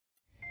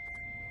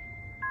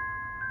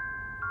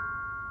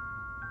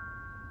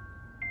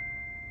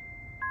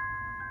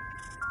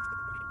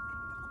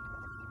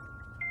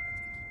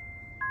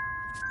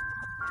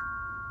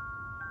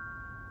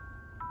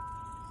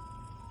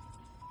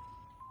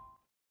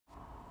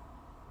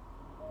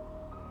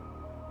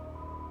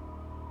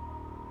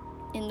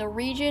In the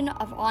region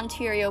of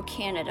Ontario,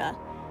 Canada,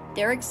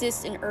 there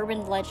exists an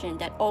urban legend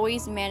that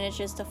always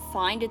manages to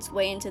find its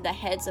way into the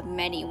heads of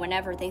many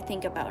whenever they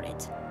think about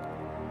it.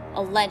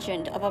 A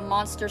legend of a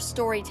monster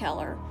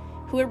storyteller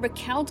who would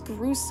recount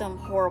gruesome,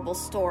 horrible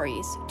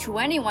stories to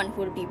anyone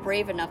who would be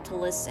brave enough to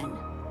listen.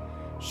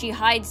 She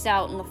hides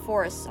out in the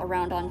forests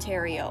around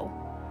Ontario.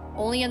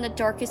 Only in the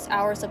darkest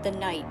hours of the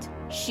night,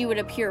 she would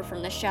appear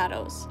from the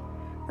shadows,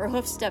 her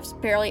hoofsteps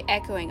barely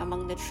echoing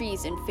among the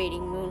trees in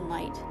fading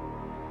moonlight.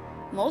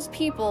 Most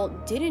people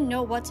didn't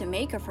know what to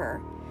make of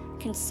her,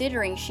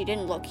 considering she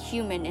didn't look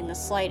human in the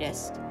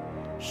slightest.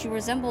 She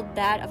resembled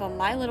that of a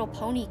My Little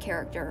Pony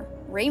character,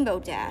 Rainbow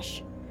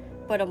Dash,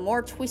 but a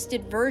more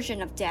twisted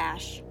version of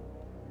Dash.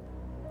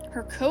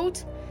 Her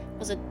coat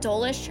was a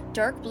dullish,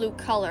 dark blue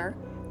color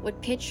with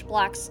pitch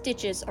black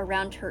stitches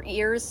around her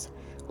ears,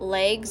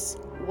 legs,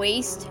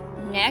 waist,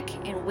 neck,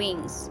 and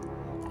wings,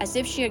 as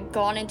if she had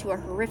gone into a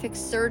horrific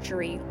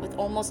surgery with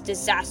almost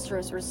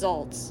disastrous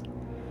results.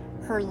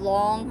 Her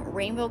long,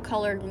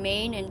 rainbow-colored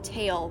mane and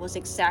tail was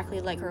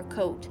exactly like her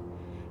coat,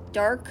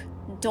 dark,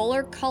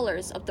 duller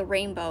colors of the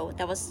rainbow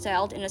that was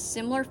styled in a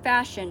similar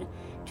fashion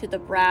to the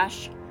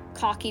brash,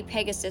 cocky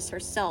Pegasus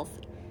herself,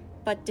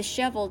 but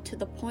disheveled to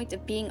the point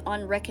of being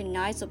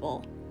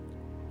unrecognizable.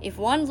 If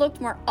one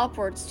looked more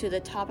upwards to the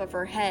top of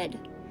her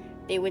head,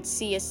 they would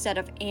see a set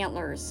of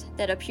antlers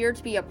that appeared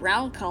to be a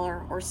brown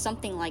color or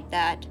something like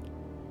that.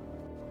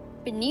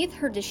 Beneath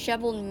her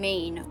disheveled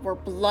mane were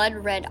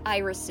blood-red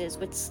irises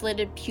with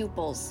slitted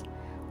pupils,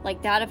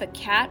 like that of a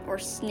cat or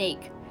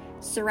snake,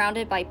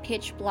 surrounded by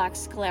pitch-black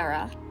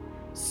sclera,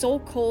 so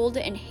cold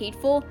and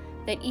hateful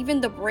that even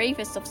the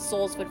bravest of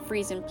souls would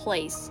freeze in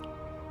place.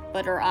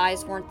 But her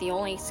eyes weren't the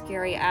only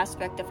scary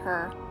aspect of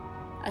her.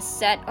 A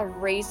set of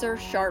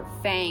razor-sharp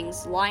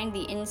fangs lined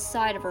the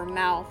inside of her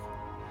mouth.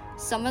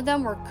 Some of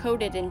them were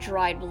coated in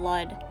dried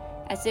blood,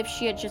 as if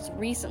she had just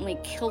recently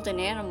killed an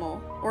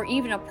animal, or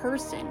even a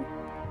person.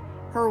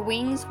 Her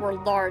wings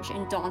were large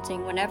and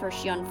daunting whenever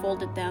she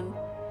unfolded them.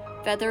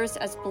 Feathers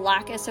as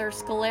black as her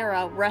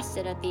sclera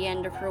rested at the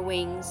end of her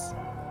wings.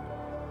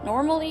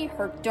 Normally,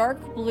 her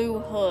dark blue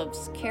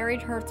hooves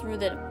carried her through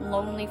the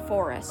lonely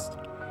forest,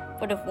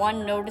 but if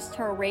one noticed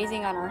her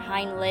raising on her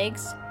hind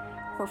legs,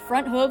 her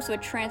front hooves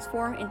would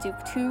transform into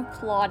two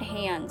clawed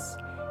hands,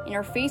 and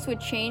her face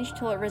would change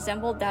till it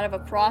resembled that of a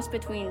cross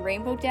between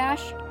Rainbow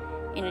Dash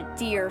and a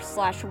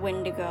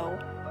deer/Wendigo.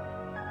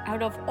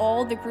 Out of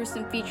all the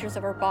gruesome features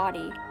of her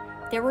body,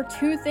 there were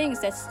two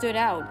things that stood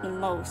out the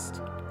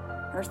most: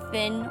 her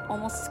thin,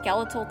 almost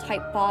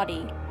skeletal-type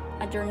body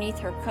underneath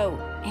her coat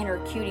and her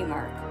cutie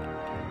mark.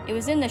 It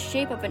was in the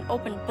shape of an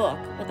open book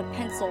with a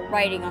pencil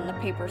writing on the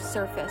paper's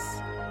surface.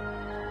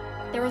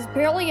 There was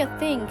barely a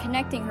thing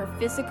connecting her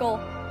physical,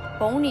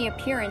 bony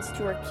appearance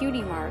to her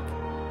cutie mark,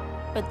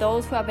 but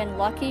those who have been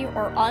lucky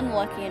or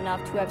unlucky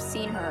enough to have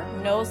seen her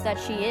knows that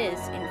she is,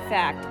 in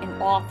fact, an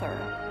author.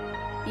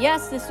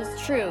 Yes, this was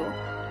true,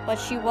 but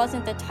she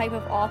wasn't the type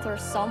of author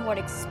some would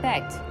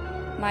expect,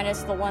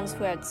 minus the ones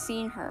who had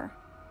seen her.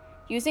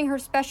 Using her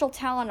special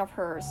talent of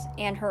hers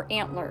and her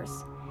antlers,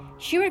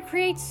 she would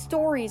create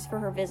stories for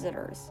her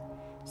visitors.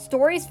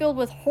 Stories filled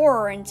with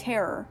horror and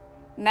terror,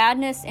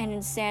 madness and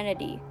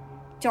insanity,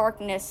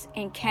 darkness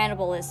and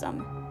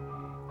cannibalism.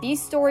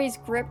 These stories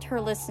gripped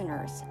her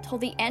listeners till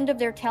the end of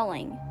their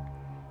telling.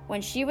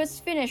 When she was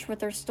finished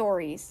with her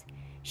stories,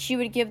 she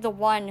would give the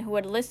one who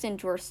had listened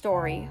to her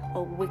story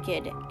a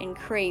wicked and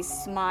crazed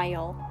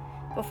smile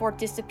before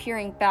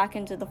disappearing back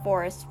into the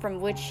forest from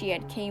which she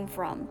had came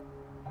from.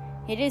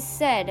 It is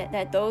said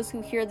that those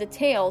who hear the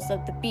tales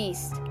of the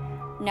beast,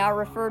 now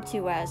referred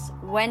to as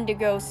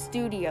Wendigo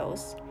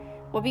Studios,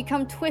 will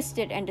become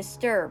twisted and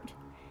disturbed,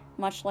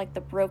 much like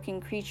the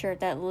broken creature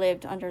that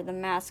lived under the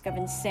mask of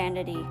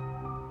insanity.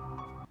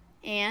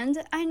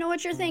 And I know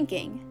what you're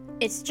thinking.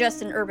 It's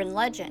just an urban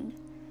legend.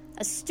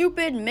 A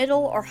stupid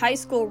middle or high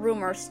school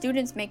rumor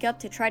students make up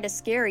to try to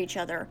scare each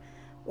other,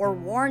 or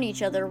warn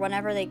each other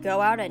whenever they go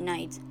out at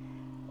night.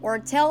 Or a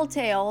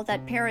telltale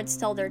that parents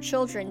tell their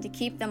children to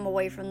keep them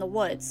away from the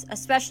woods,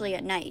 especially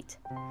at night.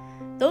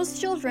 Those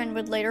children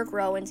would later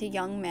grow into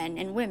young men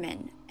and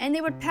women, and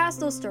they would pass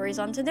those stories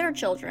on to their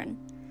children.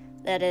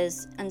 That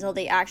is, until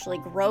they actually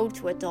grow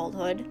to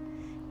adulthood.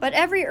 But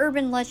every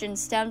urban legend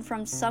stemmed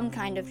from some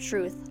kind of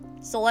truth,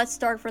 so let's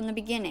start from the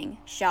beginning,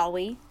 shall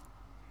we?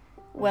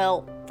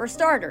 Well, for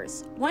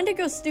starters,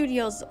 Wendigo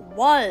Studios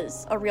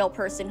was a real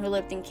person who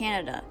lived in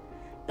Canada,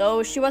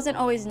 though she wasn't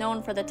always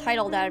known for the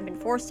title that had been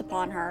forced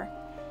upon her,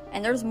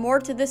 and there's more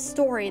to this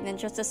story than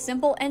just a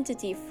simple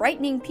entity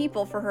frightening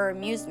people for her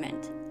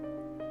amusement.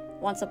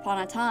 Once upon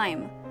a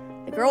time,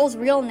 the girl's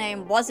real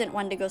name wasn't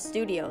Wendigo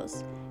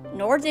Studios,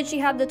 nor did she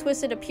have the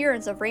twisted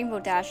appearance of Rainbow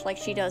Dash like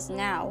she does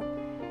now.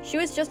 She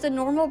was just a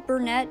normal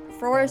brunette,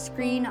 forest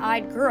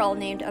green-eyed girl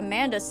named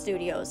Amanda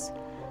Studios,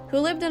 who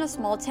lived in a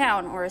small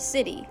town or a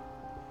city.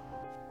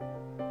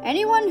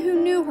 Anyone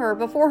who knew her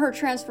before her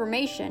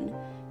transformation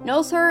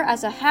knows her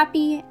as a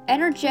happy,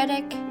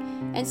 energetic,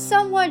 and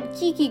somewhat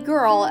geeky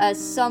girl, as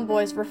some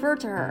boys refer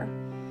to her.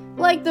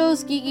 like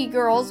those geeky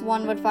girls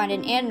one would find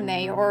in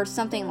anime or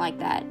something like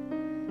that.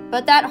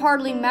 But that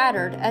hardly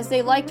mattered, as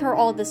they liked her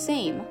all the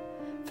same,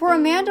 for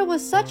Amanda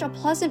was such a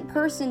pleasant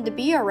person to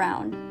be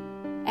around.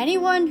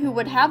 Anyone who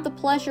would have the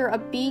pleasure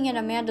of being in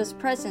Amanda's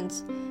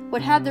presence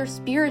would have their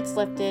spirits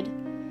lifted.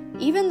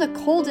 Even the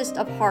coldest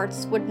of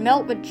hearts would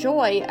melt with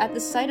joy at the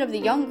sight of the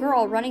young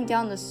girl running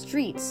down the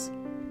streets.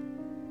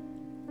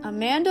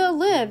 Amanda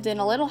lived in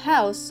a little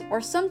house,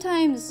 or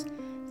sometimes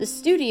the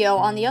studio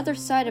on the other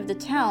side of the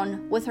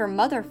town, with her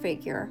mother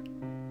figure.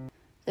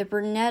 The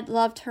brunette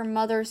loved her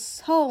mother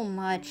so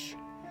much.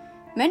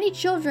 Many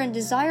children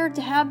desired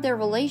to have their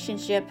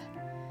relationship,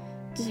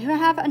 to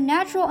have a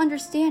natural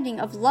understanding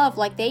of love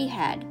like they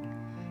had.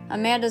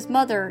 Amanda's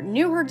mother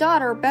knew her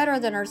daughter better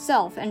than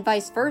herself, and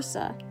vice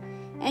versa,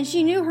 and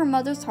she knew her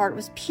mother's heart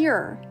was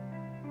pure.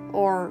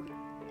 Or,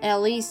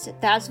 at least,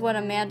 that's what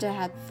Amanda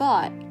had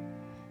thought.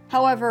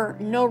 However,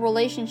 no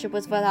relationship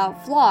was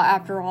without flaw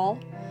after all.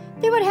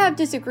 They would have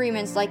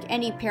disagreements like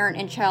any parent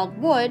and child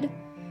would,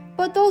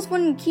 but those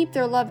wouldn't keep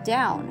their love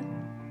down.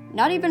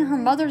 Not even her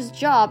mother's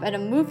job at a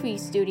movie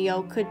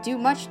studio could do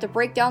much to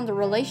break down the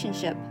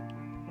relationship.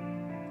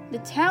 The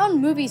town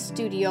movie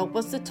studio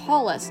was the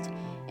tallest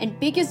and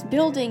biggest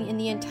building in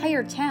the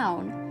entire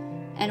town,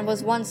 and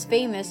was once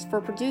famous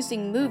for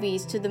producing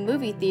movies to the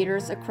movie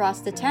theaters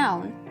across the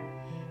town.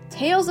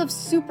 Tales of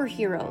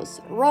superheroes,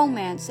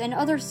 romance, and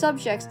other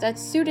subjects that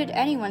suited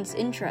anyone's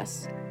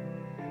interests.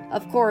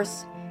 Of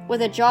course,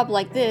 with a job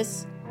like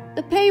this,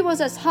 the pay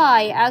was as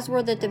high as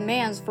were the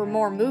demands for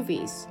more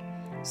movies.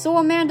 So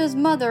Amanda's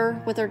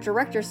mother, with her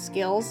director's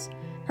skills,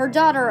 her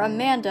daughter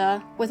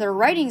Amanda, with her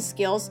writing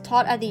skills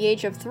taught at the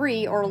age of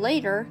 3 or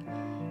later,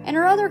 and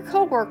her other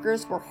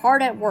co-workers were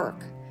hard at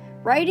work,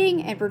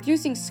 writing and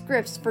producing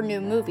scripts for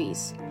new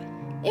movies.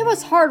 It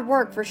was hard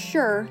work for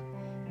sure,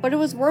 but it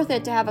was worth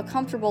it to have a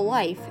comfortable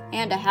life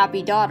and a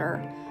happy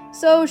daughter,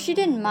 so she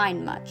didn't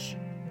mind much.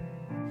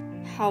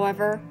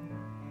 However,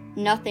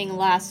 nothing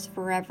lasts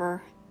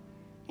forever,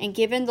 and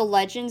given the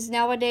legends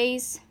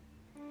nowadays,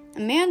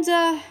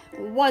 Amanda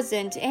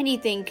wasn't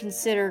anything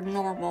considered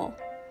normal,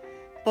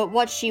 but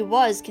what she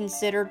was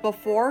considered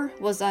before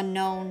was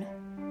unknown.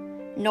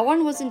 No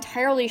one was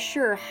entirely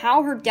sure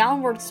how her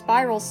downward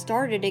spiral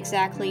started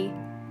exactly,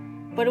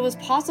 but it was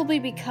possibly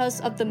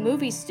because of the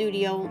movie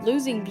studio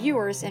losing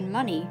viewers and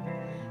money,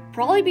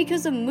 probably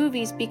because of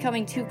movies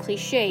becoming too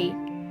cliché,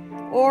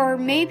 or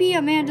maybe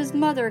Amanda's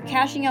mother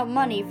cashing out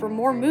money for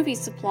more movie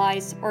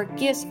supplies or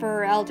gifts for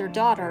her elder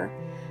daughter,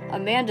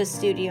 Wendigo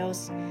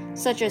Studios,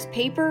 such as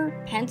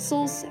paper,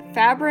 pencils,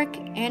 fabric,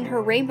 and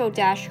her Rainbow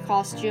Dash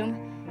costume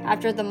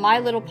after the My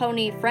Little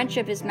Pony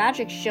Friendship is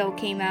Magic show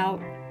came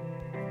out.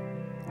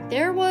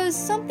 There was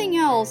something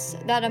else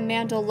that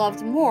Amanda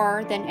loved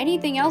more than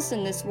anything else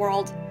in this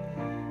world,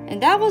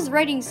 and that was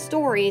writing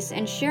stories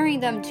and sharing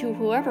them to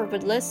whoever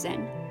would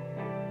listen.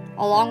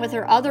 Along with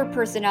her other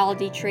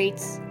personality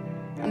traits,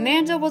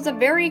 Amanda was a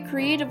very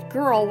creative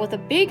girl with a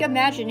big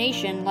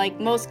imagination like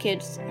most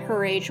kids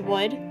her age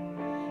would.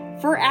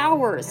 For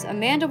hours,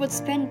 Amanda would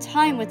spend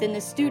time within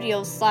the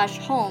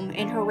studio/home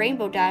in her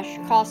Rainbow Dash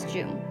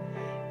costume,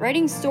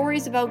 writing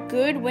stories about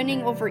good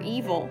winning over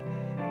evil,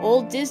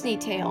 old Disney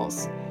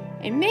tales,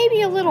 and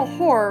maybe a little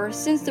horror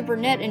since the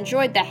brunette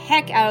enjoyed the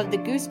heck out of the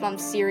Goosebumps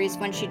series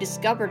when she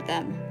discovered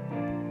them.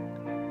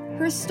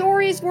 Her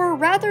stories were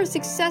rather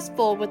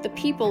successful with the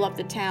people of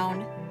the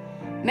town.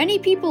 Many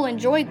people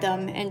enjoyed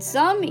them, and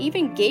some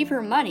even gave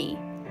her money,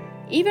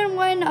 even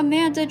when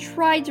Amanda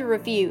tried to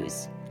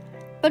refuse.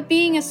 But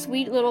being a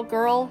sweet little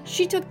girl,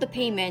 she took the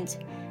payment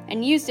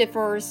and used it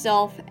for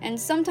herself and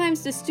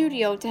sometimes the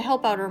studio to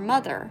help out her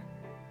mother.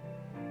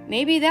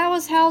 Maybe that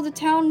was how the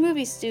town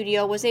movie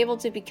studio was able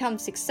to become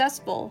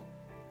successful.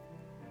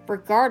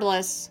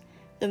 Regardless,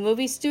 the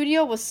movie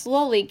studio was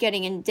slowly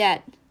getting in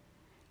debt,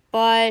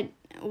 but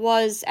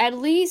was at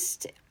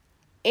least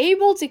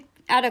able to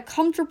at a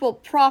comfortable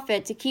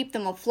profit to keep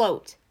them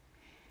afloat.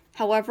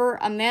 However,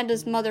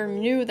 Amanda's mother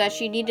knew that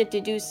she needed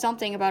to do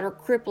something about her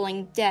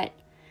crippling debt.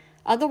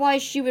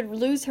 Otherwise, she would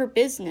lose her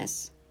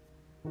business.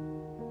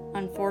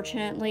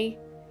 Unfortunately,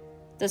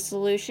 the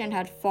solution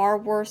had far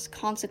worse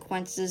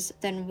consequences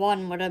than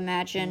one would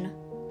imagine.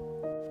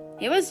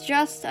 It was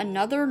just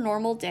another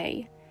normal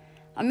day.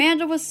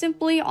 Amanda was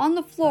simply on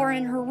the floor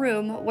in her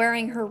room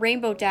wearing her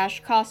Rainbow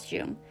Dash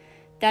costume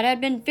that had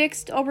been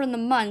fixed over the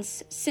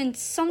months since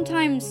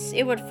sometimes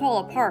it would fall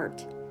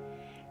apart,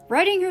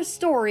 writing her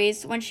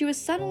stories when she was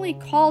suddenly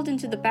called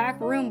into the back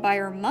room by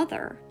her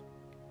mother.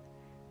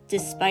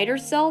 Despite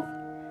herself,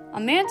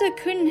 Amanda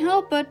couldn't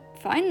help but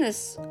find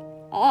this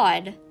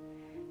odd,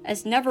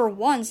 as never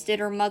once did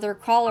her mother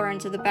call her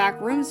into the back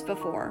rooms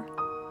before.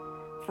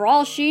 For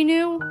all she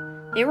knew,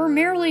 they were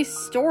merely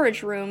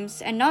storage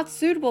rooms and not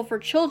suitable for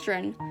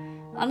children,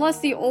 unless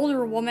the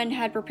older woman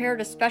had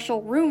prepared a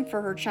special room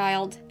for her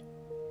child.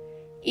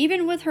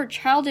 Even with her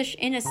childish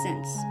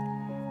innocence,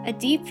 a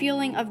deep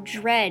feeling of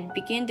dread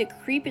began to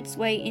creep its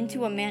way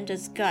into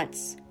Amanda's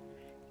guts.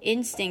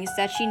 Instincts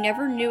that she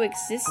never knew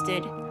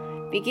existed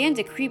began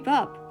to creep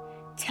up,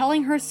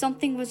 telling her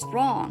something was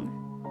wrong.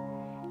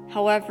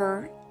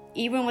 However,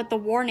 even with the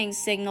warning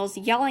signals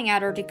yelling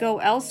at her to go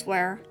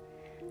elsewhere,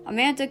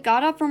 Amanda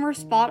got up from her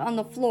spot on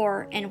the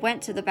floor and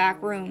went to the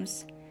back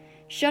rooms,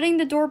 shutting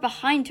the door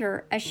behind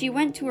her as she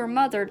went to her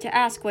mother to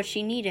ask what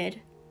she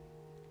needed.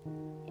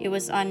 It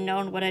was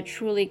unknown what had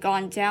truly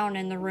gone down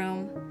in the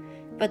room,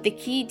 but the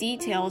key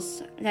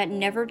details that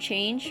never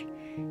change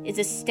is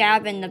a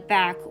stab in the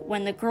back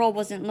when the girl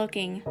wasn't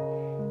looking,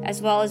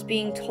 as well as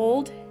being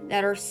told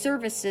that her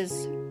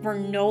services were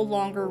no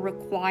longer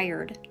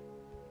required.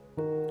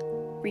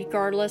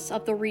 Regardless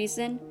of the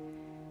reason,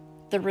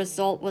 the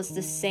result was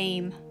the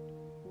same.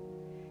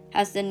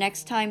 As the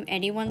next time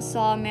anyone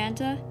saw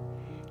Amanda,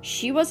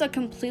 she was a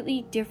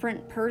completely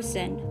different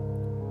person.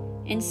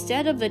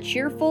 Instead of the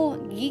cheerful,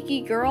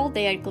 geeky girl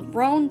they had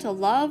grown to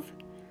love,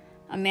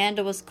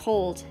 Amanda was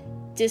cold,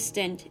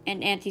 distant,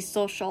 and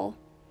antisocial.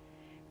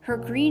 Her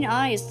green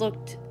eyes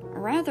looked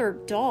rather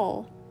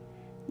dull,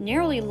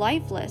 nearly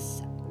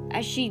lifeless,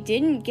 as she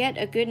didn't get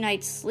a good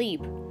night's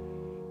sleep,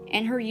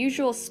 and her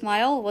usual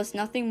smile was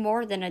nothing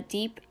more than a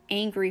deep,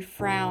 angry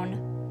frown.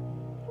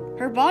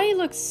 Her body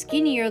looked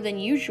skinnier than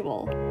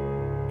usual,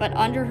 but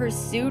under her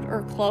suit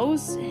or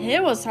clothes,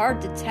 it was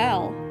hard to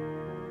tell.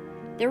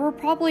 There were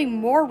probably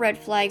more red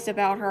flags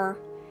about her,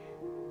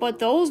 but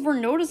those were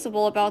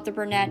noticeable about the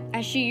brunette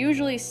as she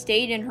usually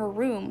stayed in her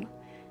room,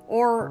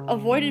 or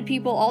avoided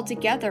people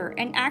altogether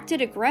and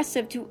acted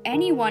aggressive to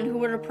anyone who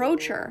would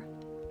approach her.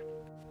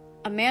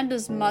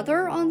 Amanda's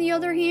mother, on the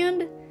other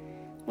hand,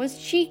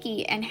 was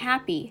cheeky and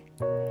happy.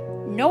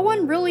 No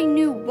one really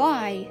knew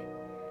why,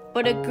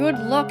 but a good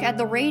look at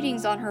the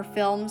ratings on her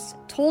films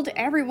told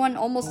everyone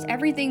almost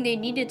everything they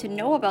needed to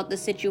know about the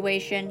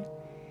situation.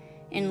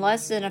 In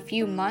less than a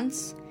few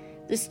months,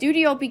 the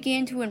studio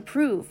began to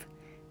improve.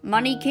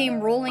 Money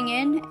came rolling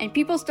in, and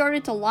people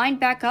started to line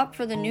back up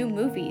for the new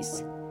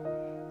movies.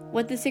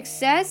 With the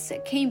success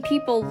came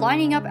people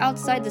lining up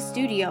outside the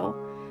studio,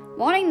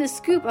 wanting the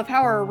scoop of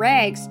how her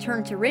rags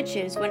turned to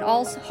riches when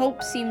all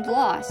hope seemed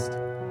lost.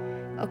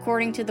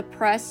 According to the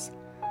press,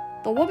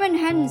 the woman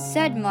hadn't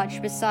said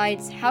much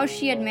besides how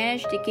she had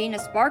managed to gain a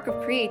spark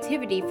of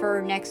creativity for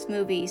her next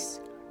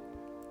movies.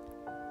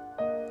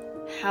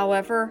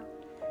 However,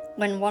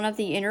 when one of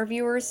the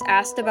interviewers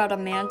asked about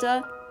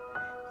Amanda,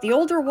 the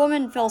older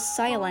woman fell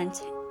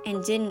silent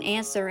and didn't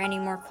answer any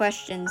more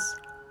questions.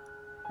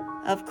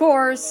 Of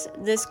course,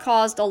 this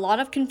caused a lot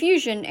of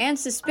confusion and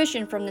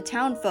suspicion from the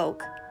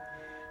townfolk,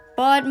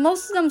 but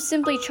most of them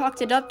simply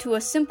chalked it up to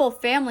a simple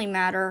family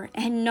matter,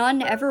 and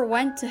none ever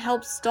went to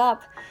help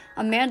stop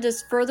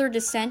Amanda's further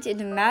descent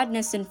into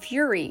madness and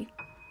fury.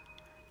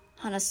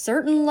 On a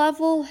certain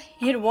level,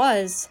 it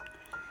was,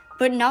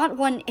 but not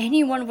one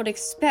anyone would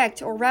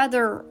expect, or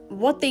rather,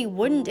 what they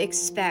wouldn't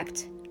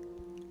expect.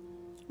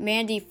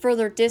 Mandy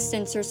further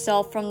distanced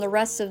herself from the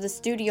rest of the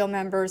studio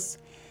members,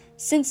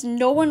 since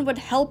no one would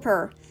help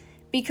her,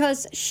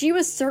 because she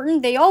was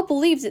certain they all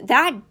believed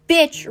that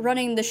bitch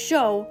running the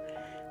show,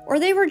 or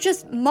they were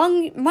just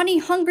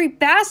money-hungry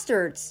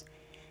bastards,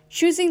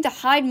 choosing to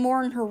hide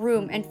more in her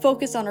room and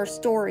focus on her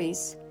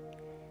stories.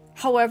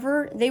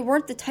 However, they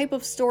weren't the type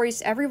of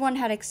stories everyone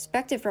had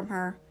expected from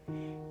her.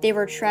 They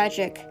were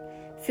tragic,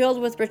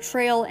 filled with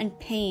betrayal and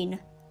pain.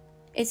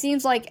 It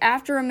seems like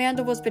after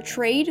Amanda was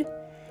betrayed,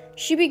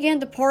 she began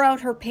to pour out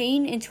her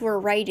pain into her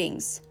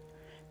writings.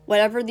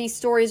 Whatever these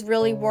stories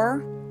really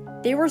were,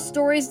 they were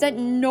stories that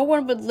no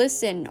one would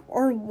listen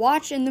or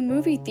watch in the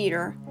movie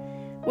theater,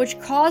 which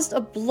caused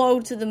a blow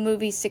to the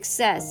movie's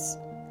success.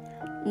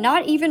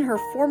 Not even her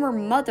former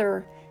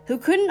mother, who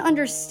couldn't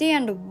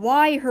understand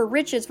why her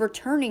riches were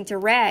turning to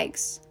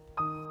rags.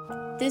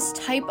 This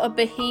type of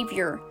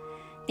behavior,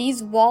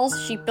 these walls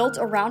she built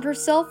around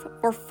herself,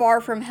 were far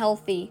from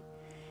healthy,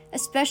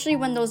 especially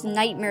when those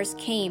nightmares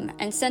came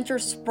and sent her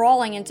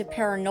sprawling into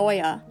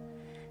paranoia,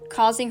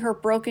 causing her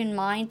broken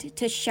mind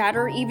to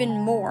shatter even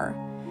more,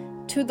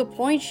 to the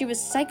point she was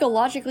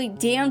psychologically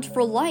damned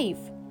for life.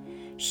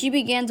 She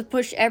began to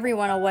push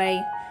everyone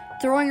away,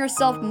 throwing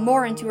herself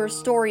more into her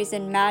stories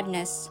in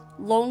madness,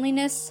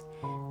 loneliness,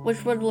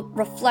 which would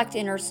reflect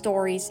in her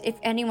stories if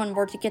anyone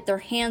were to get their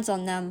hands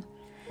on them,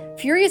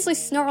 furiously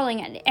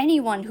snarling at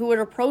anyone who would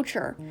approach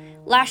her,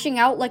 lashing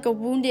out like a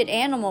wounded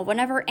animal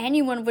whenever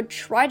anyone would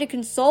try to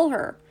console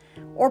her,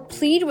 or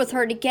plead with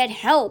her to get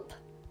help.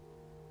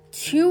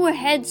 Too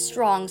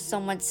headstrong,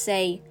 some would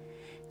say,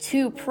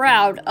 too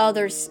proud,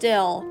 others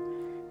still,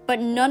 but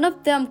none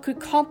of them could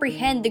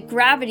comprehend the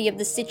gravity of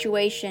the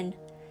situation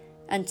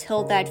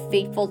until that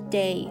fateful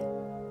day,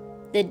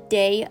 the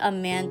day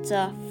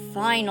Amanda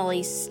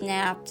finally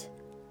snapped.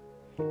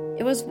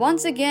 It was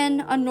once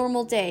again a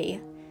normal day,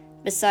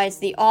 besides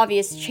the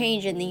obvious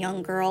change in the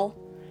young girl.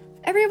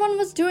 Everyone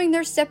was doing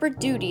their separate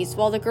duties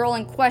while the girl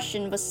in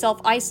question was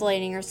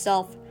self-isolating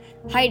herself,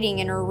 hiding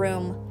in her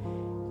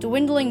room,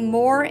 dwindling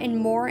more and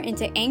more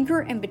into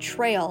anger and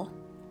betrayal.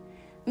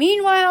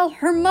 Meanwhile,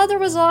 her mother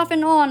was off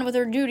and on with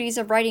her duties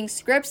of writing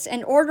scripts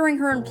and ordering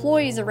her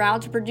employees around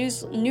to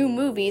produce new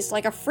movies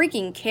like a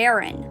freaking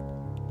Karen.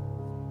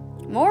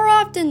 More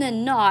often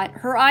than not,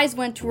 her eyes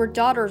went to her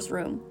daughter's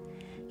room,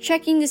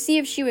 checking to see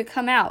if she would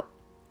come out.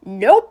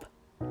 Nope!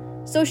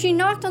 So she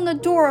knocked on the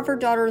door of her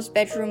daughter's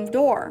bedroom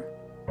door.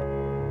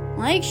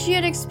 Like she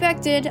had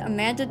expected,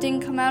 Amanda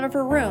didn't come out of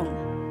her room.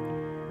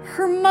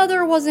 Her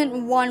mother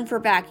wasn't one for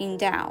backing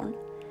down,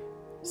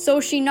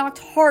 so she knocked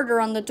harder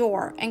on the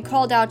door and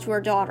called out to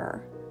her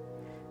daughter.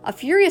 A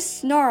furious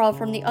snarl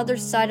from the other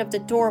side of the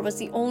door was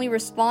the only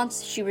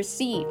response she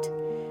received,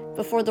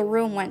 before the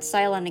room went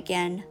silent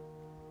again.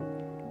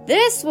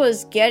 This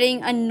was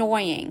getting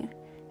annoying,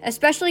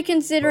 especially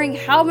considering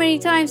how many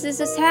times this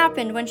has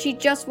happened when she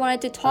just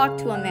wanted to talk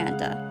to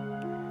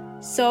Amanda.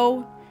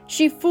 So,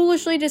 she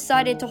foolishly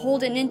decided to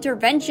hold an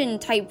intervention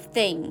type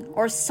thing,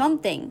 or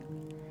something,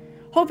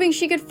 hoping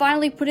she could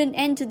finally put an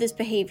end to this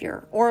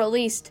behavior, or at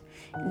least,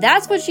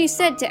 that's what she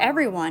said to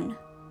everyone.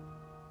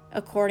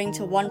 According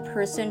to one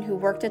person who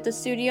worked at the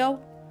studio,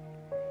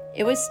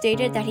 it was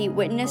stated that he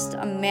witnessed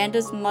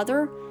Amanda's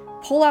mother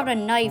pull out a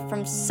knife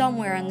from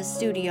somewhere in the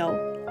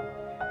studio,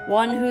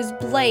 one whose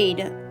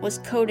blade was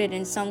coated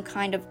in some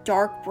kind of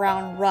dark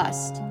brown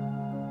rust.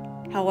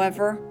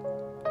 However,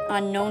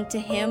 unknown to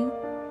him,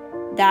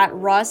 that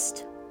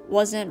rust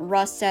wasn't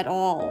rust at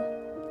all.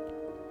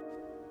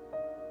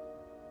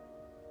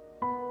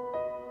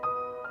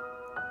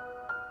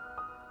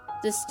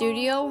 The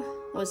studio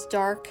was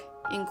dark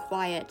and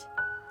quiet,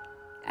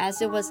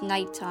 as it was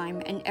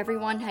nighttime and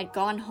everyone had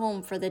gone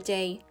home for the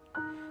day.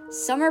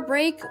 Summer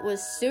break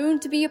was soon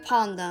to be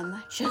upon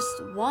them,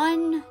 just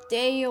one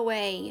day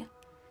away.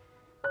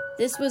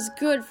 This was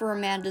good for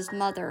Amanda's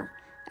mother,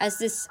 as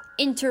this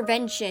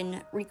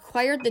intervention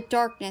required the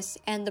darkness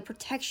and the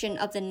protection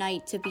of the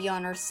night to be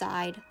on her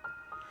side.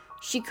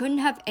 She couldn't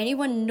have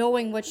anyone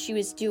knowing what she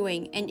was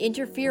doing and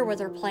interfere with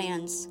her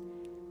plans.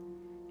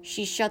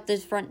 She shut the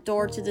front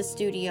door to the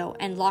studio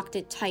and locked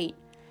it tight,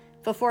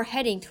 before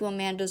heading to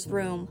Amanda's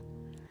room.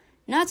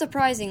 Not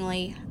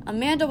surprisingly,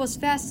 Amanda was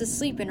fast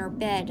asleep in her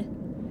bed,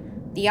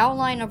 the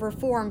outline of her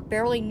form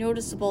barely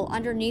noticeable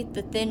underneath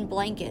the thin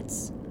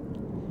blankets.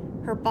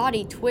 Her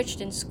body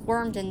twitched and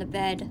squirmed in the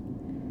bed,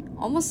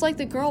 almost like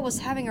the girl was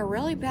having a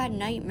really bad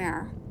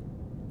nightmare.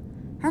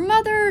 Her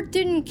mother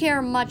didn't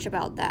care much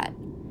about that,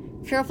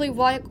 carefully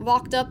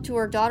walked up to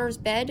her daughter's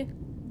bed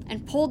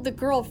and pulled the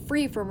girl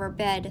free from her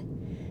bed,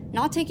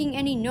 not taking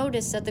any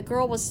notice that the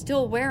girl was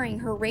still wearing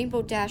her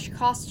Rainbow Dash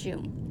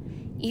costume,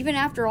 even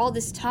after all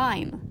this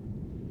time,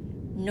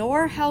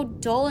 nor how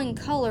dull in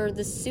color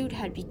the suit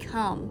had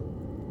become,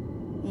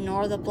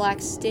 nor the black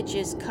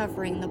stitches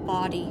covering the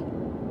body.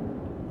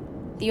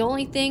 The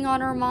only thing on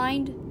her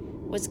mind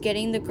was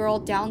getting the girl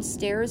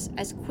downstairs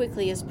as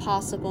quickly as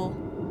possible.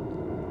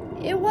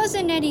 It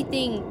wasn't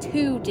anything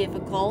too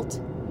difficult,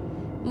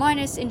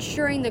 minus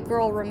ensuring the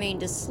girl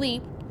remained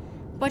asleep,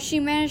 but she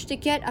managed to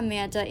get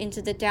Amanda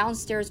into the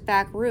downstairs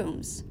back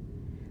rooms,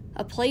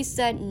 a place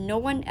that no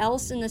one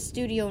else in the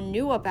studio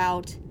knew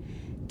about,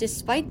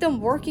 despite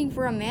them working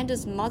for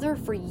Amanda's mother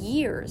for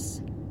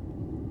years.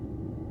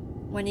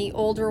 When the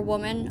older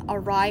woman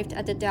arrived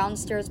at the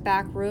downstairs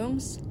back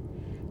rooms,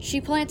 she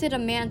planted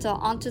Amanda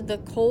onto the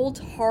cold,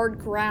 hard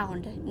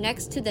ground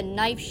next to the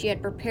knife she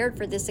had prepared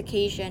for this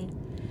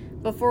occasion,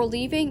 before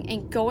leaving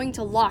and going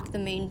to lock the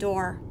main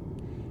door.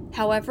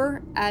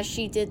 However, as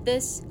she did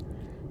this,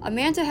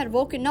 Amanda had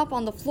woken up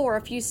on the floor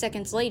a few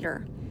seconds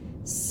later,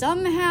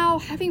 somehow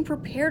having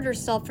prepared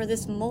herself for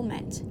this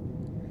moment.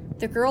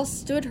 The girl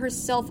stood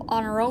herself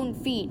on her own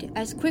feet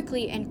as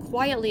quickly and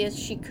quietly as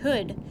she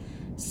could,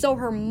 so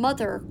her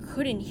mother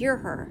couldn't hear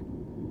her.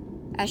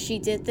 As she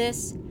did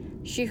this,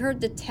 she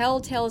heard the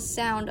telltale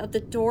sound of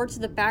the door to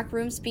the back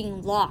rooms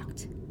being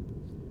locked.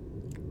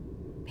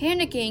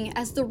 Panicking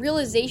as the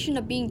realization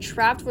of being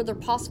trapped with her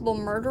possible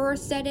murderer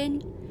set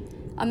in,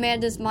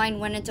 Amanda's mind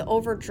went into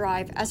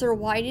overdrive as her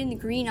widened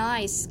green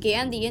eyes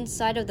scanned the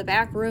inside of the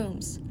back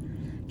rooms,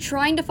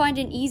 trying to find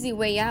an easy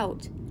way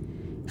out.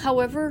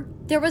 However,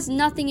 there was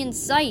nothing in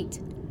sight.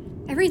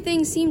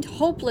 Everything seemed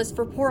hopeless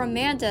for poor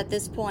Amanda at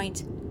this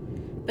point.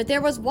 But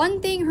there was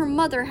one thing her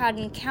mother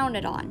hadn't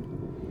counted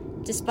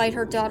on. Despite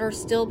her daughter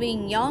still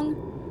being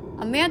young,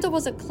 Amanda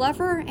was a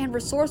clever and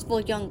resourceful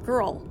young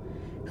girl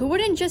who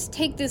wouldn't just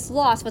take this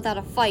loss without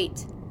a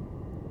fight.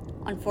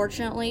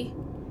 Unfortunately,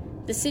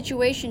 the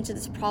situation to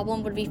this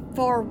problem would be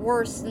far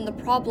worse than the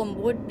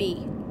problem would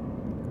be.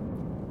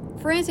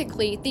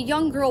 Frantically, the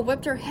young girl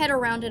whipped her head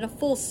around in a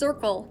full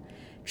circle,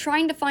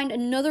 trying to find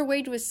another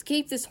way to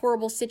escape this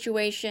horrible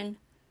situation.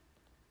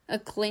 A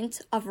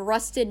glint of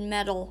rusted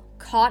metal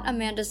caught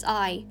Amanda's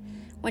eye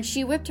when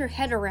she whipped her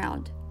head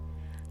around.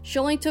 She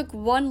only took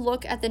one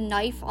look at the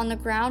knife on the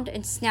ground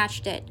and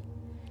snatched it.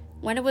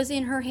 When it was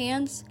in her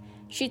hands,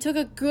 she took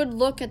a good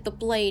look at the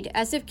blade,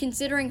 as if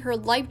considering her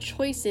life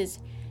choices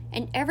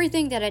and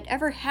everything that had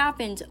ever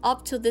happened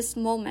up to this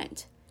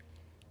moment.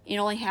 It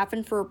only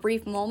happened for a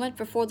brief moment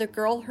before the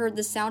girl heard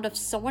the sound of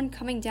someone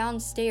coming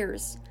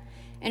downstairs,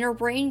 and her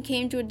brain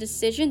came to a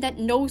decision that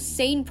no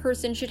sane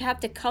person should have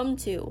to come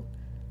to.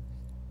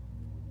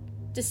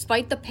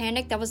 Despite the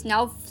panic that was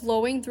now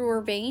flowing through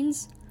her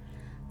veins,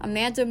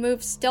 Amanda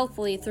moved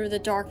stealthily through the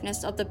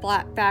darkness of the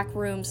back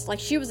rooms like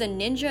she was a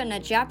ninja in a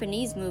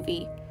Japanese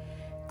movie,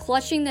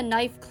 clutching the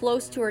knife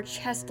close to her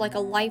chest like a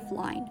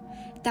lifeline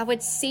that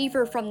would save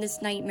her from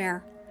this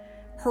nightmare.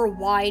 Her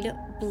wide,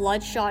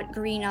 bloodshot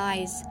green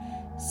eyes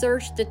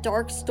searched the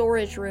dark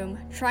storage room,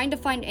 trying to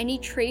find any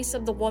trace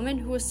of the woman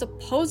who was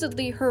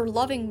supposedly her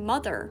loving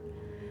mother,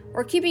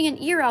 or keeping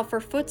an ear out for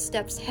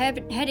footsteps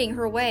heading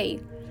her way,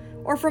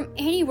 or from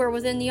anywhere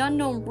within the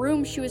unknown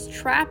room she was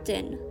trapped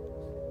in.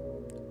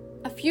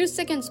 A few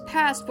seconds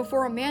passed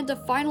before Amanda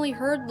finally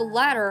heard the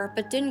latter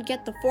but didn't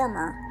get the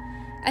former,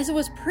 as it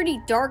was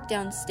pretty dark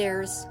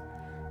downstairs.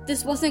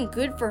 This wasn't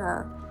good for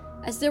her,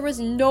 as there was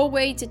no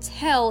way to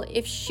tell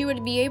if she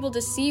would be able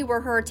to see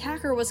where her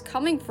attacker was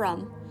coming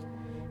from.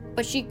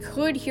 But she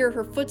could hear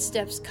her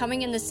footsteps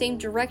coming in the same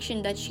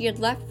direction that she had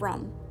left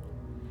from.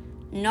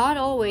 Not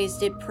always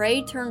did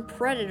prey turned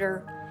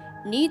predator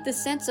need the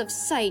sense of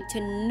sight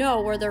to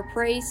know where their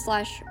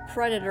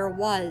prey/predator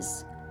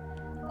was.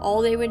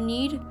 All they would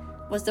need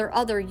was their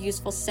other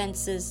useful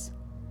senses.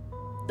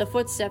 The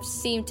footsteps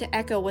seemed to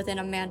echo within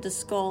Amanda's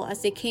skull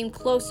as they came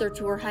closer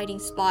to her hiding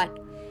spot,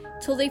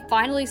 till they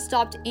finally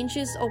stopped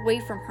inches away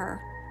from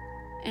her,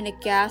 in a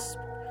gasp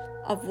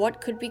of what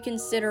could be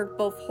considered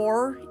both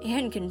horror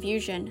and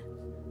confusion.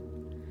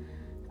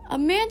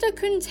 Amanda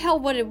couldn't tell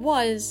what it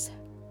was,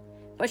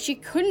 but she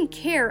couldn't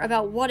care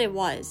about what it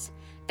was.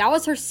 That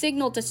was her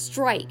signal to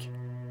strike.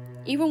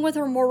 Even with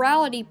her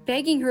morality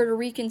begging her to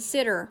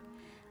reconsider,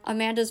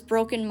 Amanda's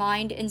broken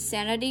mind and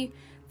sanity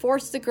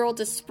forced the girl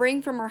to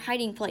spring from her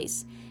hiding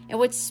place, and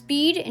with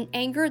speed and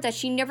anger that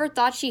she never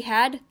thought she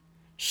had,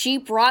 she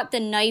brought the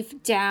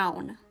knife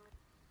down.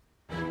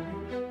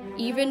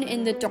 Even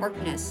in the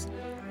darkness,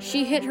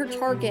 she hit her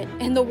target,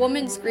 and the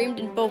woman screamed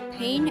in both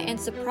pain and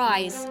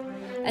surprise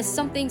as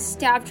something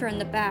stabbed her in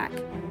the back.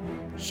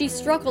 She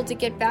struggled to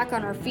get back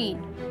on her feet,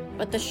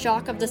 but the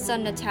shock of the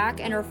sudden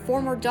attack and her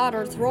former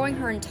daughter throwing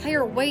her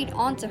entire weight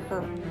onto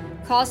her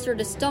caused her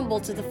to stumble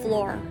to the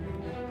floor.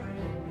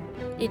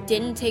 It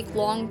didn't take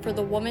long for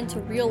the woman to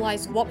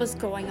realize what was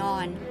going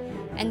on,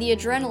 and the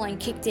adrenaline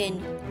kicked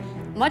in,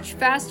 much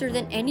faster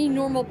than any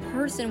normal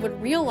person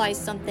would realize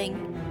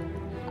something.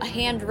 A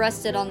hand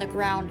rested on the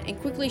ground and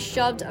quickly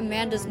shoved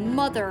Amanda's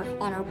mother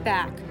on her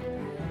back,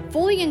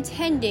 fully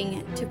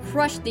intending to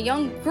crush the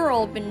young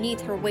girl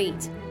beneath her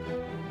weight.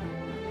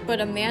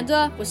 But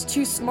Amanda was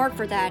too smart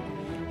for that,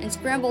 and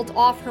scrambled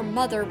off her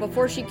mother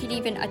before she could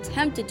even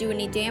attempt to do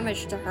any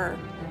damage to her.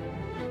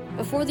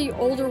 Before the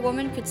older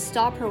woman could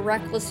stop her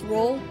reckless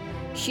roll,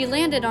 she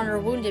landed on her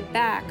wounded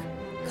back,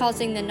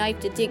 causing the knife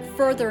to dig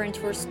further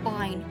into her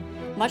spine,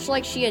 much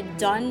like she had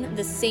done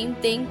the same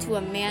thing to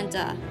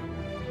Amanda.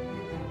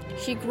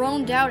 She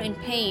groaned out in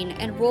pain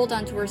and rolled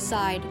onto her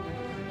side,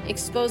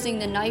 exposing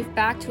the knife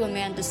back to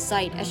Amanda's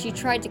sight as she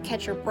tried to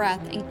catch her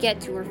breath and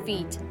get to her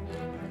feet.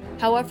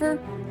 However,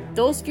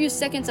 those few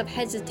seconds of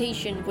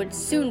hesitation would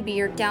soon be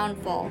her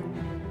downfall,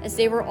 as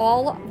they were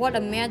all what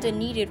Amanda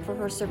needed for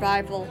her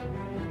survival.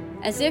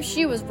 As if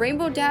she was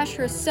Rainbow Dash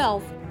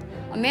herself,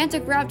 Amanda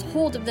grabbed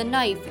hold of the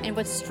knife and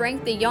with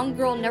strength the young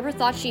girl never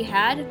thought she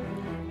had,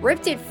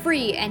 ripped it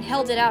free and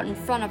held it out in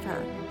front of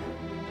her.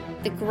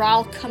 The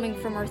growl coming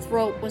from her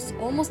throat was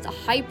almost a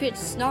high-pitched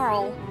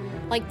snarl,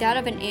 like that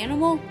of an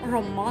animal or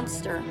a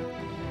monster,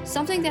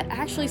 something that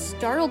actually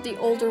startled the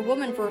older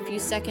woman for a few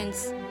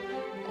seconds,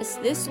 as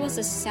this was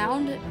a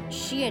sound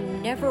she had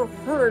never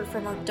heard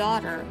from her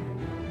daughter.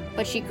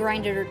 But she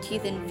grinded her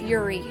teeth in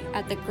fury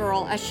at the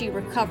girl as she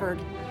recovered.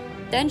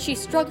 Then she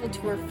struggled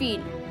to her feet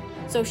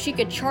so she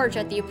could charge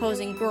at the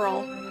opposing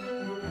girl.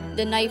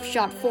 The knife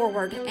shot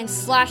forward and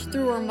slashed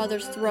through her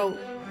mother's throat,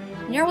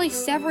 nearly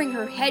severing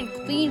her head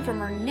clean from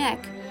her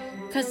neck,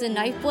 because the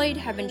knife blade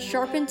had been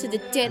sharpened to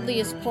the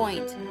deadliest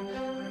point.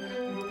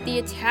 The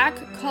attack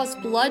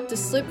caused blood to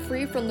slip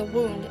free from the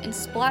wound and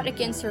splat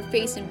against her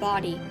face and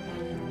body,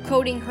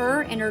 coating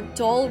her and her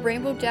dull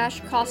Rainbow Dash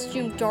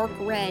costume dark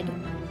red.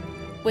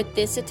 With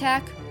this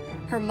attack,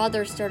 her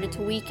mother started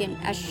to weaken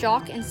as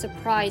shock and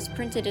surprise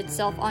printed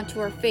itself onto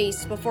her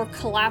face before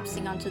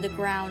collapsing onto the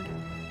ground.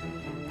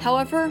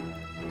 However,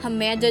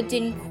 Amanda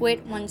didn't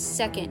quit 1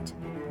 second.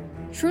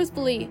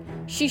 Truthfully,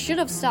 she should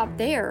have stopped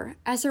there,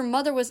 as her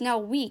mother was now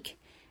weak,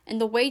 and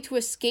the way to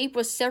escape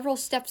was several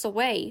steps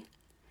away.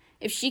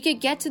 If she could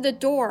get to the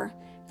door,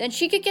 then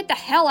she could get the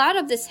hell out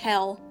of this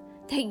hell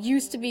that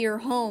used to be her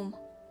home.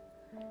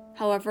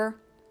 However,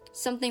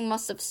 something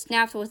must have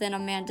snapped within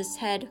Amanda's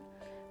head,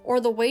 or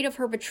the weight of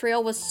her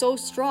betrayal was so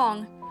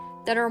strong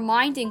that her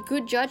mind and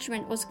good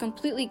judgment was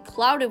completely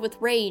clouded with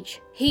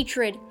rage,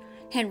 hatred,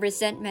 and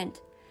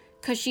resentment,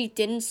 because she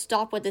didn't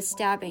stop with the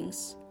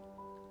stabbings.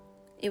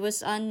 It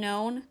was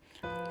unknown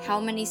how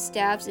many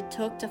stabs it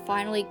took to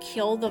finally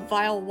kill the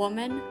vile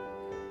woman,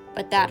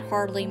 but that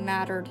hardly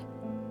mattered.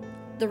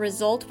 The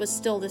result was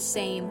still the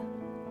same.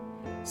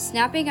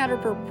 Snapping out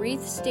of her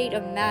brief state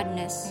of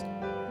madness,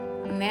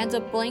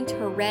 Amanda blinked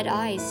her red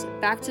eyes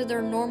back to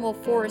their normal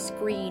forest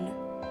green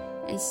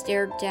and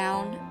stared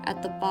down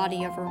at the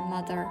body of her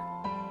mother.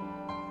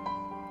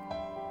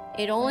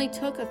 It only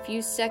took a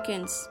few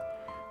seconds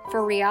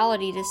for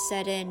reality to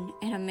set in,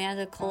 and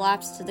Amanda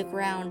collapsed to the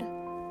ground,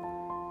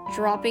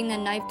 dropping the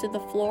knife to the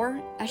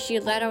floor as she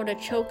let out a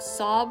choked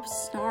sob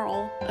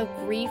snarl of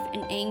grief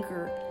and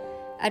anger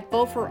at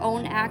both her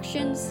own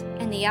actions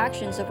and the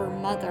actions of her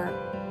mother.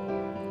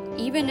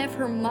 Even if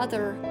her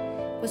mother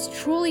was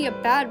truly a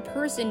bad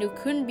person who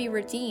couldn't be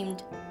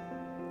redeemed,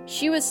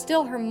 she was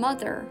still her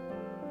mother,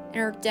 and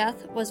her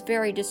death was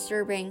very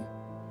disturbing,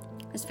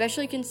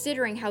 especially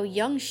considering how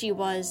young she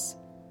was.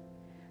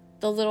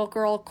 The little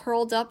girl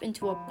curled up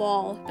into a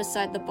ball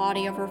beside the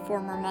body of her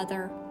former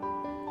mother,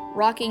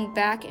 rocking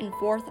back and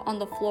forth on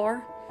the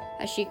floor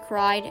as she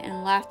cried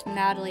and laughed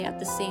madly at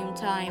the same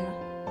time.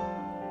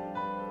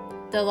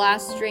 The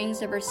last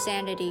strings of her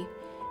sanity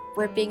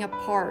ripping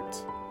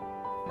apart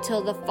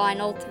till the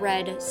final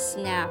thread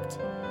snapped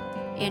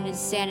and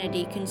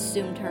insanity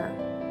consumed her.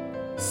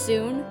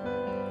 Soon,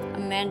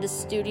 Amanda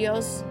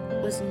Studios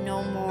was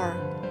no more.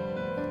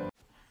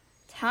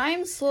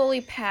 Time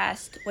slowly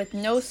passed with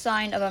no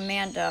sign of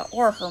Amanda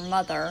or her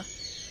mother.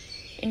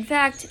 In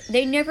fact,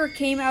 they never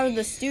came out of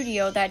the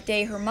studio that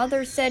day. Her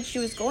mother said she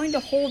was going to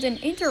hold an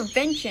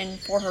intervention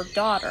for her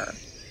daughter.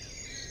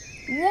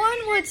 One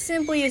would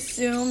simply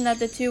assume that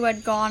the two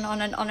had gone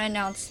on an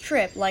unannounced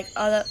trip like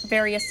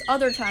various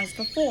other times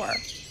before.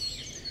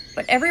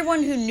 But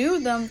everyone who knew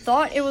them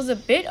thought it was a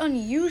bit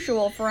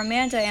unusual for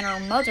Amanda and her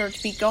mother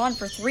to be gone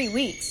for 3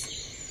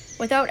 weeks,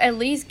 without at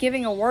least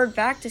giving a word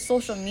back to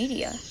social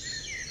media.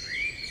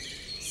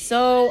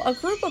 So, a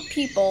group of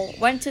people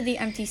went to the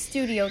empty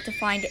studio to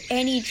find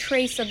any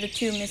trace of the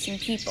two missing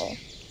people.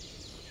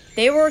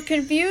 They were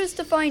confused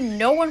to find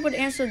no one would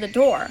answer the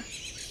door.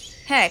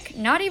 Heck,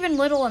 not even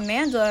little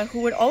Amanda,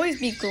 who would always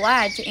be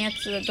glad to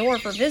answer the door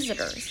for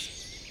visitors.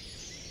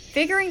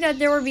 Figuring that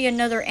there would be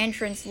another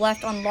entrance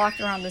left unlocked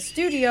around the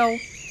studio,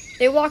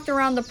 they walked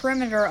around the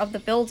perimeter of the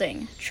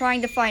building,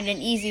 trying to find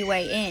an easy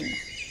way in.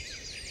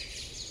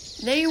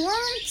 They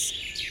weren't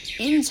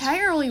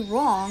entirely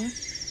wrong,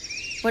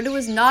 but it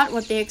was not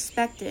what they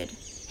expected,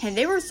 and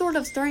they were sort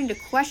of starting to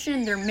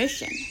question their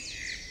mission.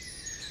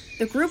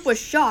 The group was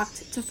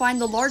shocked to find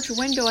the large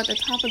window at the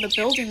top of the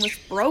building was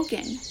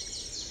broken.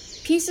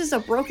 Pieces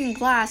of broken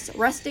glass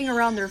resting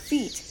around their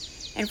feet,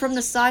 and from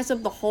the size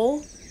of the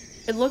hole,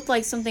 it looked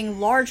like something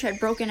large had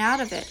broken out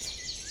of it.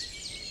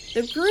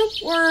 The group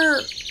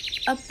were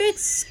a bit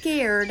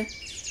scared,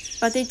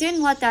 but they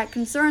didn't let that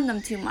concern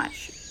them too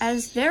much,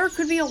 as there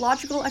could be a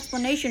logical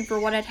explanation for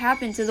what had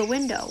happened to the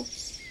window.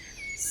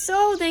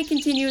 So they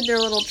continued their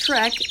little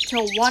trek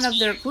till one of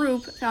their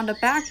group found a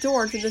back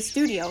door to the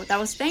studio that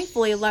was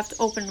thankfully left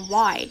open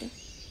wide.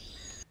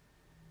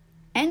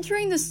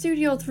 Entering the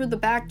studio through the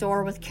back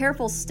door with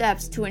careful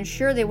steps to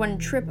ensure they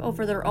wouldn't trip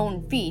over their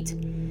own feet,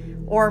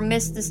 or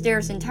miss the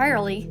stairs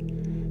entirely,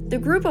 the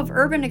group of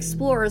urban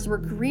explorers were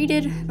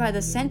greeted by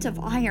the scent of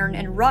iron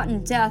and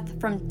rotten death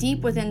from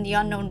deep within the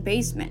unknown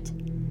basement.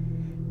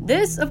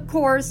 This, of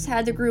course,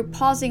 had the group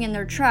pausing in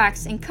their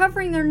tracks and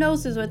covering their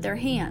noses with their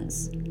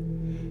hands.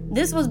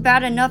 This was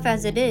bad enough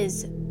as it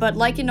is, but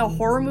like in a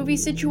horror movie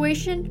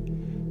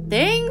situation,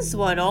 things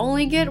would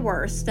only get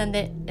worse than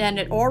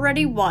it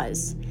already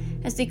was,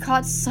 as they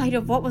caught sight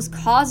of what was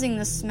causing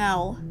the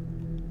smell.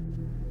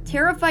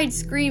 Terrified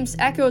screams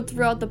echoed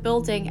throughout the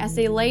building as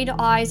they laid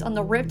eyes on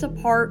the ripped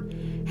apart,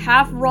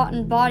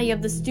 half-rotten body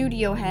of the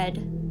studio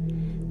head.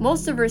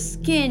 Most of her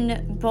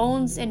skin,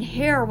 bones, and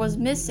hair was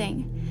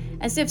missing,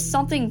 as if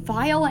something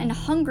vile and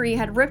hungry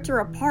had ripped her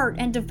apart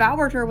and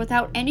devoured her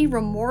without any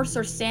remorse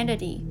or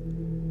sanity.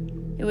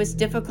 It was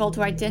difficult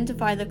to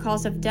identify the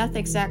cause of death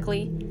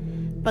exactly,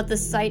 but the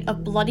sight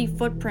of bloody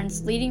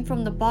footprints leading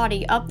from the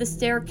body up the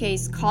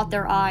staircase caught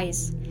their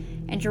eyes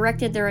and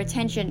directed their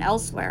attention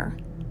elsewhere.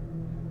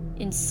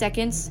 In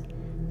seconds,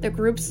 the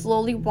group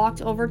slowly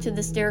walked over to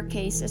the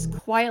staircase as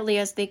quietly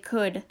as they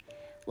could,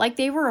 like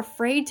they were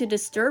afraid to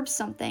disturb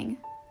something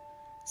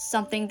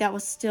that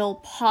was still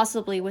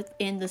possibly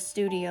within the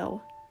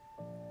studio.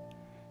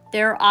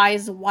 Their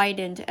eyes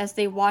widened as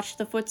they watched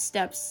the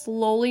footsteps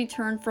slowly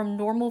turn from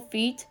normal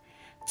feet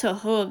to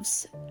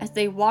hooves as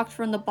they walked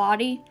from the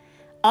body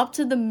up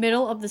to the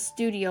middle of the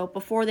studio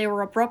before they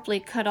were abruptly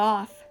cut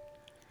off.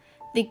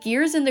 The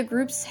gears in the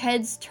group's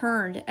heads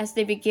turned as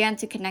they began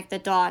to connect the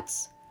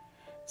dots.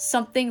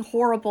 Something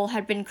horrible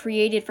had been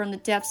created from the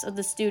depths of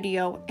the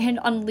studio and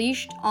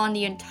unleashed on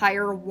the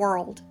entire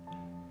world.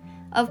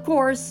 Of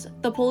course,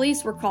 the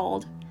police were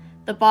called.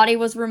 The body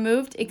was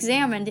removed,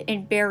 examined,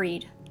 and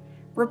buried.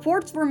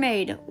 Reports were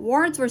made,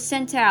 warrants were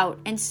sent out,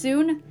 and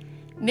soon,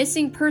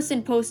 missing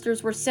person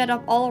posters were set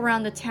up all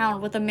around the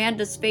town with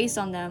Amanda's face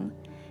on them,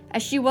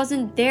 as she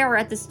wasn't there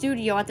at the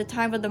studio at the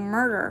time of the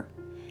murder,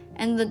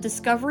 and the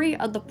discovery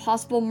of the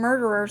possible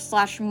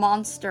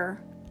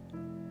murderer/monster.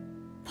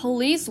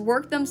 Police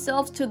worked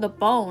themselves to the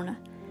bone,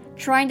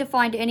 trying to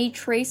find any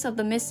trace of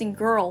the missing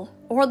girl,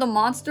 or the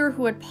monster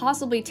who had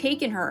possibly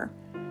taken her,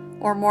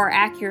 or more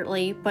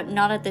accurately, but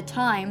not at the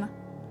time,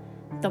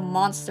 the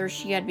monster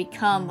she had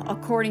become,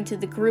 according to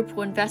the group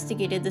who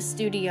investigated the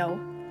studio.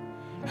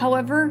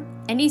 However,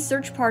 Any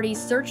search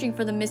parties searching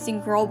for the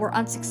missing girl were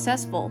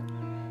unsuccessful,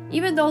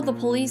 even though the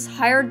police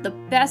hired the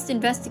best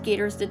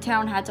investigators the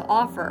town had to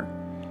offer.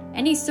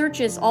 Any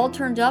searches all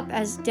turned up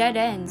as dead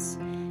ends,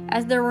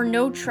 as there were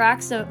no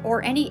tracks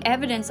or any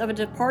evidence of a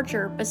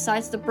departure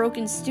besides the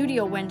broken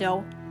studio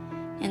window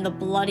and the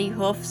bloody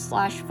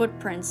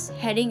hoof/footprints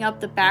heading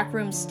up the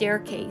backroom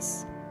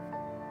staircase.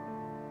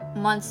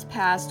 Months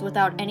passed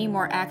without any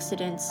more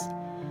accidents,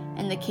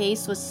 and the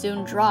case was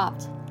soon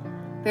dropped,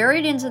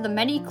 buried into the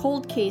many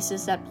cold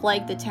cases that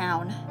plagued the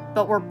town,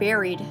 but were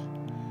buried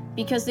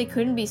because they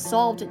couldn't be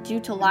solved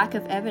due to lack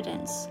of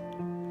evidence.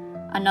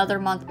 Another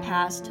month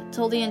passed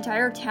till the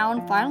entire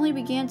town finally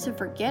began to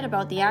forget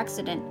about the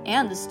accident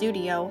and the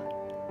studio,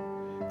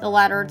 the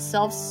latter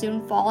itself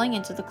soon falling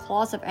into the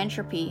claws of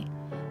entropy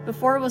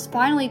before it was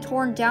finally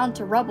torn down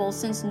to rubble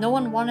since no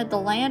one wanted the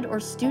land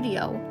or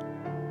studio.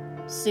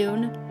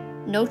 Soon,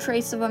 no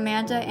trace of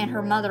Amanda and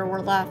her mother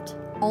were left,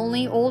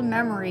 only old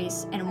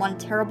memories and one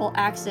terrible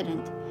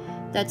accident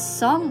that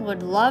some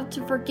would love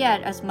to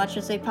forget as much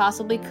as they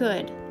possibly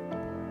could.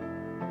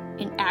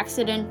 An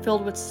accident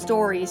filled with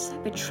stories,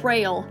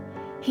 betrayal,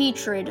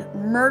 hatred,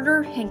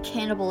 murder, and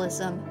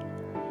cannibalism.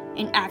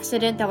 An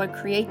accident that would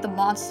create the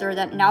monster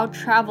that now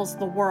travels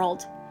the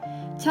world,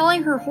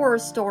 telling her horror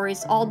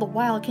stories all the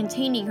while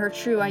containing her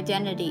true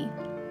identity.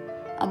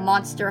 A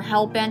monster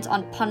hell-bent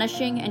on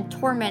punishing and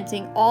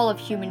tormenting all of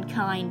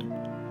humankind.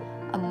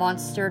 A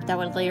monster that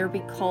would later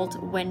be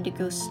called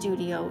Wendigo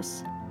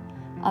Studios.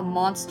 A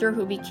monster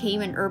who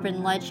became an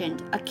urban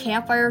legend, a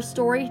campfire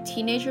story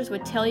teenagers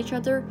would tell each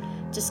other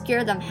to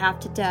scare them half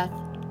to death.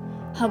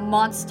 A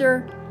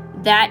monster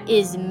that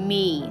is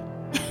me.